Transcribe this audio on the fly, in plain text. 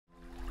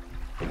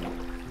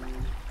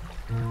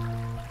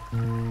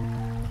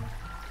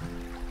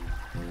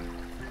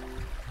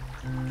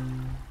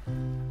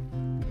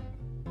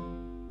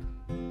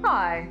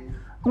Hi,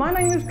 my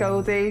name is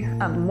Goldie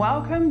and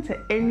welcome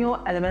to In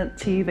Your Element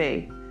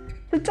TV.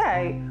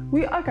 Today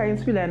we are going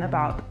to be learning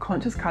about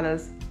conscious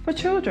colours for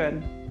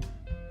children.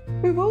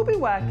 We will be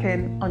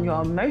working on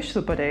your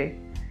emotional body,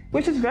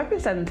 which is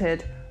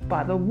represented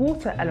by the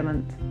water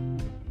element.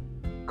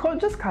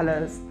 Conscious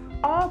colours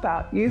are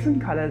about using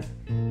colours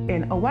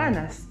in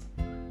awareness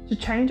to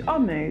change our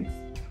moods,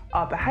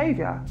 our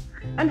behaviour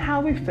and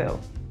how we feel,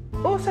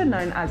 also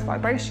known as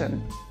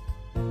vibration.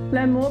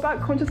 Learn more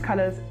about conscious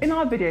colours in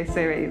our video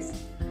series.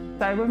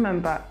 So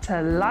remember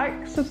to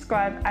like,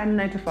 subscribe and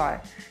notify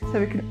so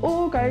we can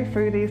all go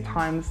through these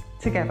times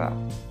together.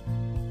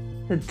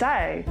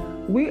 Today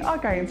we are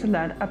going to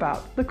learn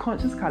about the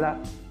conscious colour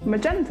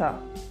Magenta.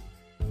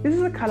 This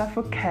is a colour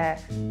for care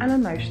and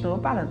emotional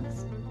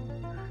balance.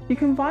 You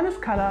can find this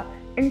colour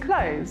in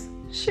clothes,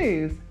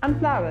 shoes and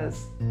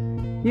flowers.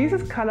 Use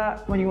this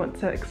colour when you want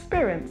to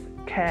experience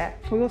care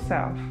for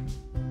yourself.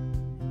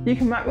 You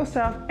can wrap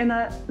yourself in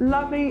a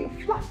lovely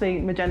fluffy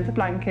magenta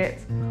blanket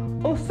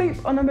or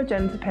sleep on a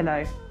magenta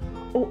pillow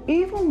or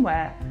even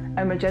wear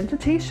a magenta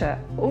t-shirt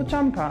or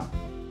jumper.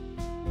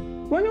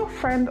 When your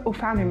friend or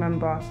family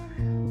member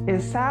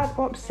is sad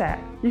or upset,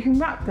 you can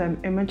wrap them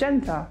in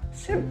magenta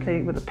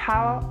simply with the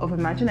power of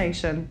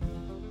imagination.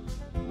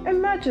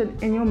 Imagine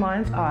in your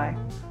mind's eye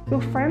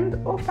your friend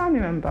or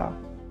family member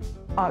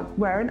are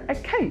wearing a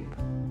cape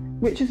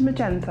which is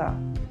magenta,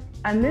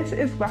 and this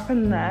is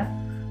wrapping their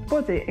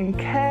body in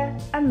care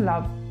and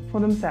love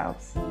for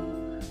themselves.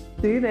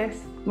 Do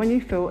this when you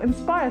feel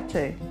inspired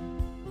to.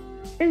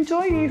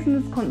 Enjoy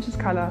using this conscious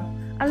colour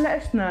and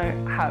let us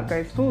know how it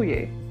goes for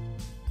you.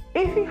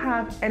 If you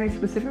have any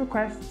specific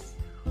requests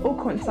or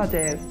conscious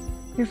ideas,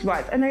 please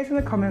write a note in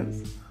the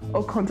comments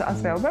or contact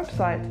us via our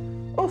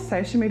website or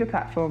social media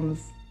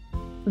platforms.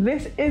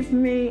 This is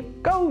me,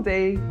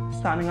 Goldie,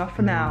 signing off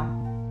for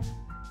now.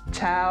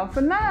 Ciao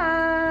for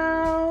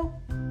now!